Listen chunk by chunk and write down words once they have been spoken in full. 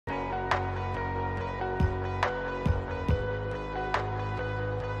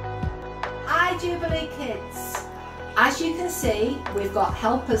Jubilee kids. As you can see, we've got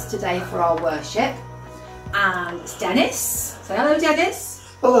helpers today for our worship, and it's Dennis. Say hello, Dennis.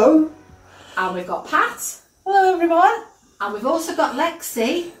 Hello. And we've got Pat. Hello everyone. And we've also got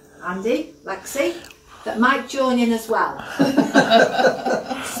Lexi, Lexi, that might join in as well.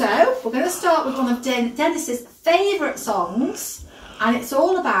 So we're going to start with one of Dennis's favourite songs, and it's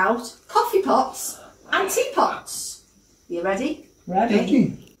all about coffee pots and teapots. You ready?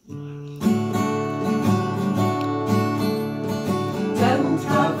 Ready. Don't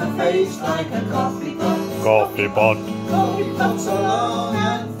have a face like a coffee pot. Coffee pot. Coffee pots are long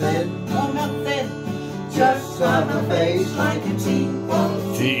and thin. Long and thin. Just have a face like a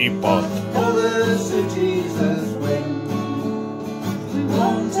teapot. Teapot. Others to Jesus win. We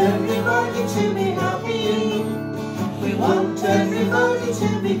want everybody to be happy. We want everybody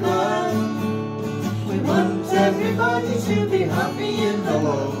to be glad. We want everybody to be happy in the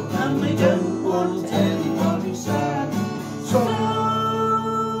Lord, and we don't want anybody sad. So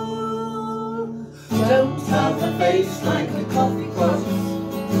don't have a face like a coffee pot.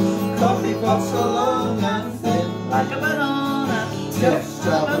 Coffee pots are long and thin, Like a banana. just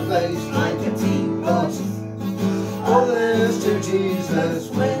have a face like a teapot. Others to Jesus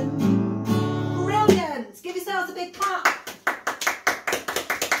win. Brilliant! Give yourselves a big clap.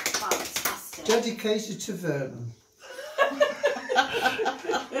 Fantastic. Dedicated to Vernon.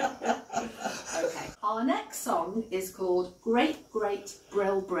 Okay. Our next song is called Great Great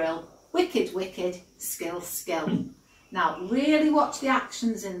Brill Brill, Wicked Wicked Skill Skill. Now really watch the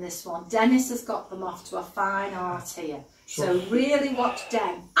actions in this one. Dennis has got them off to a fine art here. So really watch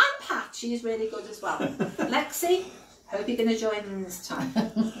Den. And Pat, she's really good as well. Lexi, hope you're going to join in this time.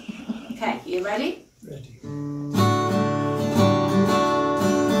 Okay, you ready? Ready.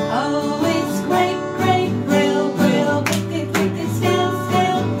 Oh, it's great, great, brill, brill, wicked, wicked, skill,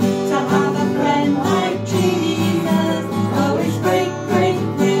 skill, to have a friend like Jesus. Oh, it's great, great,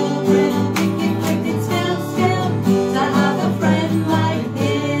 brill, brill, wicked, wicked, skill, skill, to have a friend like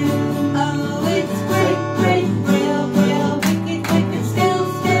him. Oh, it's great, great, brill, brill, wicked, wicked, skill,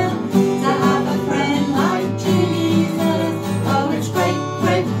 skill, to have a friend like Jesus. Oh, it's great,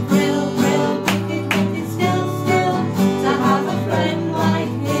 great, brill, brill, wicked, wicked, skill, skill, to have a friend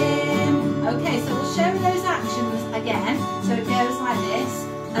like him. Okay, so we'll show those actions again. So it goes like this.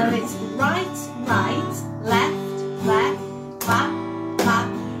 Oh, it's right, right, left, left, clap, clap,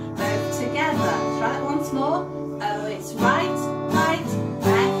 both together. Try that once more. Oh, it's right, right,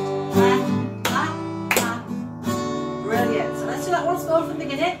 left, left, clap, clap. Brilliant. So let's do that once more from the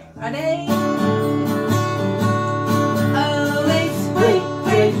beginning. Ready? Oh, it's great,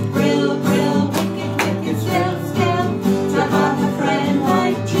 great, brill, brill, wicked, wicked, skill, skill, to have a friend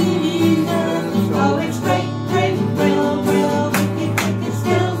like Jesus. Oh, it's great, great, brill, brill, wicked, wicked,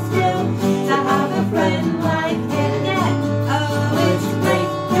 skill, skill, to have a friend like him again. Oh, it's great,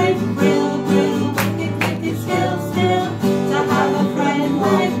 great, brill, brill, wicked, wicked, skill, skill, to have a friend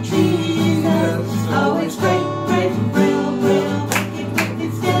like Jesus. Oh, it's great, great, brill, brill, wicked,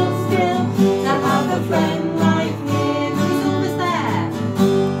 wicked, skill, skill, to have a friend like him. He's always there.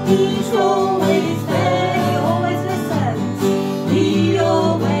 He's always there. He always listens. He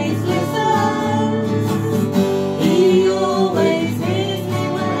always listens. He always hears me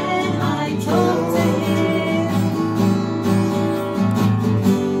when I talk to him.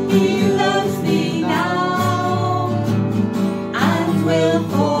 He loves me now and will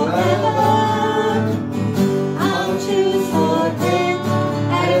forever. I'll choose for him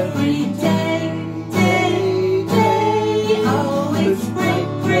every day, day, day. Oh, it's great,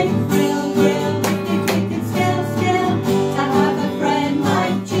 great, brill, brill, wicked, wicked, skill, skill, to have a friend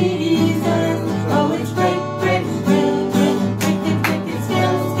like Jesus. Oh, it's great, great, brill, brill, wicked, wicked,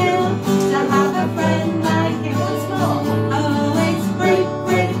 skill, skill, to have a friend like him. Once more. Oh, it's great,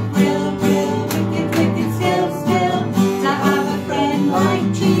 great, brill, brill, wicked, wicked, skill, skill, to have a friend like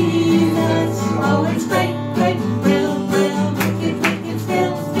Jesus. Oh, it's great, great, brill, brill, wicked, wicked,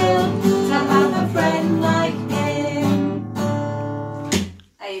 skill, skill, to have a friend like him.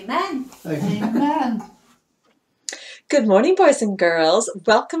 Amen. Amen. Good morning, boys and girls.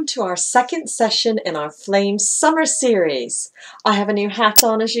 Welcome to our second session in our Flame Summer Series. I have a new hat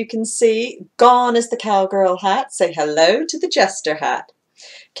on, as you can see. Gone is the cowgirl hat. Say hello to the jester hat.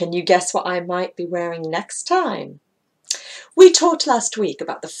 Can you guess what I might be wearing next time? We talked last week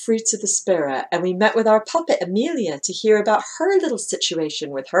about the fruits of the Spirit, and we met with our puppet Amelia to hear about her little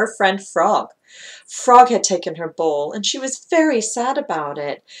situation with her friend Frog. Frog had taken her bowl, and she was very sad about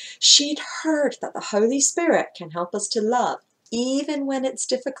it. She'd heard that the Holy Spirit can help us to love, even when it's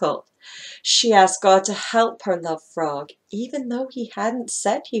difficult. She asked God to help her love Frog, even though he hadn't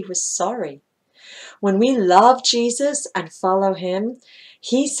said he was sorry. When we love Jesus and follow him,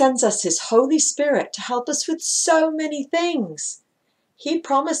 he sends us his Holy Spirit to help us with so many things. He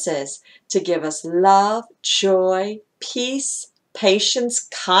promises to give us love, joy, peace, patience,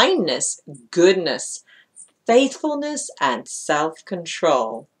 kindness, goodness, faithfulness, and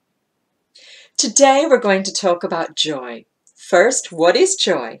self-control. Today we're going to talk about joy. First, what is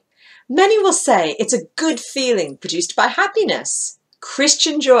joy? Many will say it's a good feeling produced by happiness.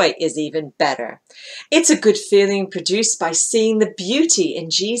 Christian joy is even better. It's a good feeling produced by seeing the beauty in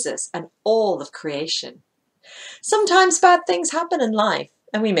Jesus and all of creation. Sometimes bad things happen in life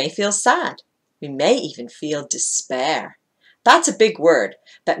and we may feel sad. We may even feel despair. That's a big word.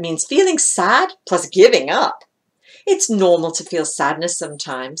 That means feeling sad plus giving up. It's normal to feel sadness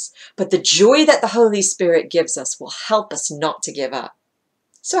sometimes, but the joy that the Holy Spirit gives us will help us not to give up.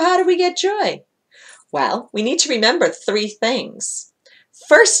 So how do we get joy? Well, we need to remember 3 things.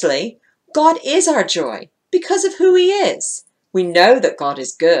 Firstly, God is our joy because of who he is. We know that God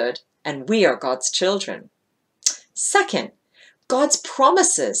is good and we are God's children. Second, God's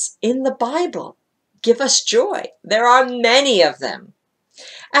promises in the Bible give us joy. There are many of them.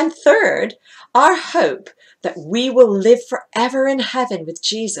 And third, our hope that we will live forever in heaven with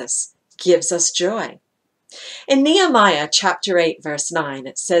Jesus gives us joy. In Nehemiah chapter 8 verse 9,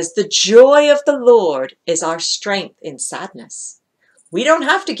 it says, "The joy of the Lord is our strength in sadness." We don't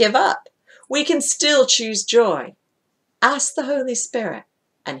have to give up. We can still choose joy. Ask the Holy Spirit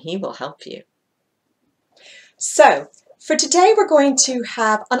and he will help you. So, for today we're going to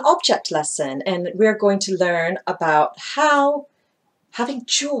have an object lesson and we're going to learn about how having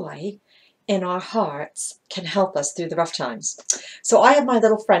joy in our hearts can help us through the rough times. So I have my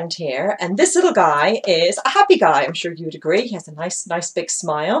little friend here, and this little guy is a happy guy. I'm sure you would agree. He has a nice big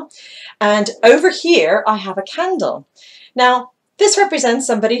smile. And over here I have a candle. Now, this represents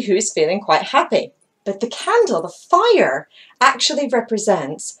somebody who's feeling quite happy. But the candle, the fire, actually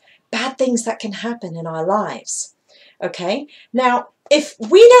represents bad things that can happen in our lives. Okay? Now, if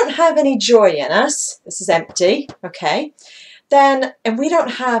we don't have any joy in us, this is empty, okay? Then, and we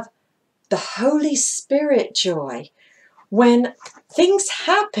don't have the Holy Spirit joy, when things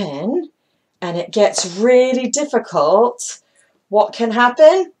happen and it gets really difficult, what can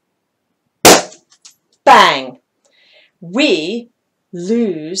happen? Bang! We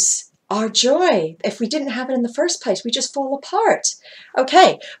lose our joy. If we didn't have it in the first place, we just fall apart.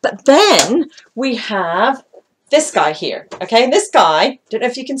 Okay, but then we have this guy here, okay? And this guy, don't know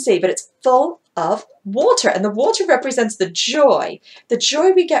if you can see, but it's full of water, and the water represents the joy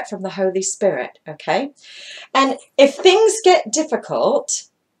we get from the Holy Spirit, okay? And if things get difficult,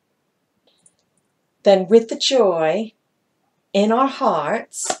 then with the joy in our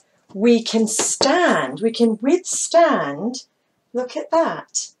hearts, we can stand, we can withstand, look at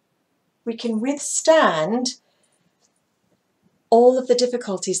that, we can withstand all of the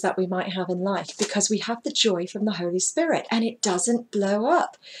difficulties that we might have in life because we have the joy from the Holy Spirit and it doesn't blow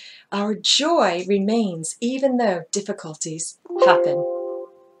up. Our joy remains even though difficulties happen.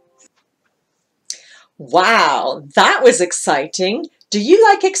 Wow, that was exciting. Do you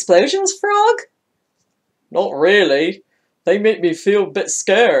like explosions, Frog? Not really. They make me feel a bit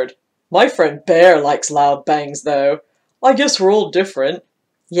scared. My friend Bear likes loud bangs though. I guess we're all different.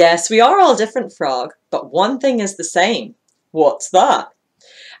 Yes, we are all different, Frog, but one thing is the same. What's that?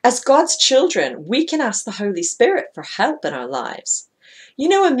 As God's children, we can ask the Holy Spirit for help in our lives. You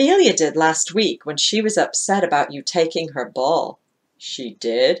know, Amelia did last week when she was upset about you taking her ball. She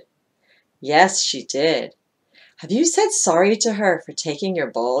did? Yes, she did. Have you said sorry to her for taking your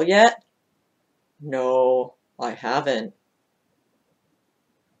ball yet? No, I haven't.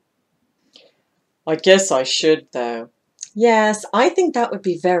 I guess I should though. Yes, I think that would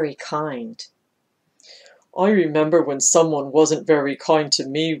be very kind. I remember when someone wasn't very kind to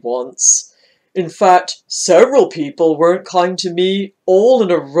me once. In fact, several people weren't kind to me all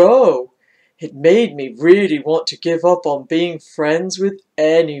in a row. It made me really want to give up on being friends with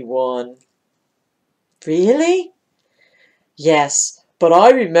anyone. Really? Yes, but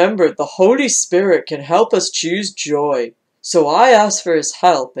I remembered the Holy Spirit can help us choose joy. So I asked for his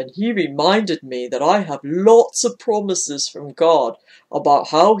help and he reminded me that I have lots of promises from God about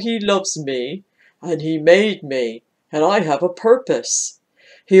how he loves me and he made me and I have a purpose.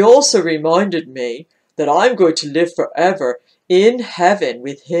 He also reminded me that I'm going to live forever in heaven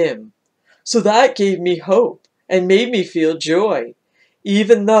with him. So that gave me hope and made me feel joy,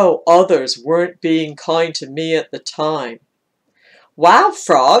 even though others weren't being kind to me at the time. Wow,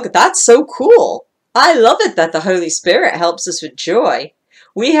 Frog, that's so cool. I love it that the Holy Spirit helps us with joy.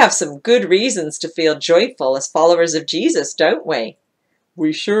 We have some good reasons to feel joyful as followers of Jesus, don't we?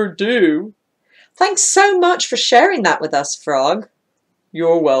 We sure do. Thanks so much for sharing that with us, Frog.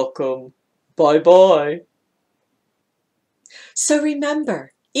 You're welcome. Bye-bye. So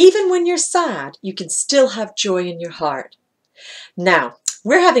remember, even when you're sad, you can still have joy in your heart. Now,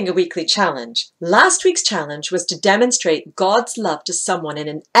 we're having a weekly challenge. Last week's challenge was to demonstrate God's love to someone in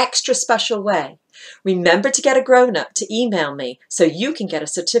an extra special way. Remember to get a grown-up to email me so you can get a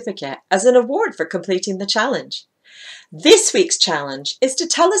certificate as an award for completing the challenge. This week's challenge is to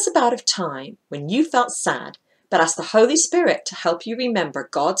tell us about a time when you felt sad, but asked the Holy Spirit to help you remember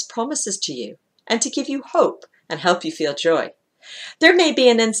God's promises to you and to give you hope and help you feel joy. There may be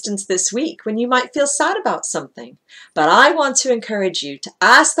an instance this week when you might feel sad about something, but I want to encourage you to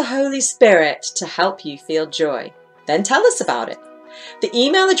ask the Holy Spirit to help you feel joy. Then tell us about it. The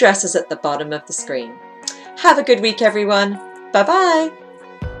email address is at the bottom of the screen. Have a good week, everyone. Bye-bye.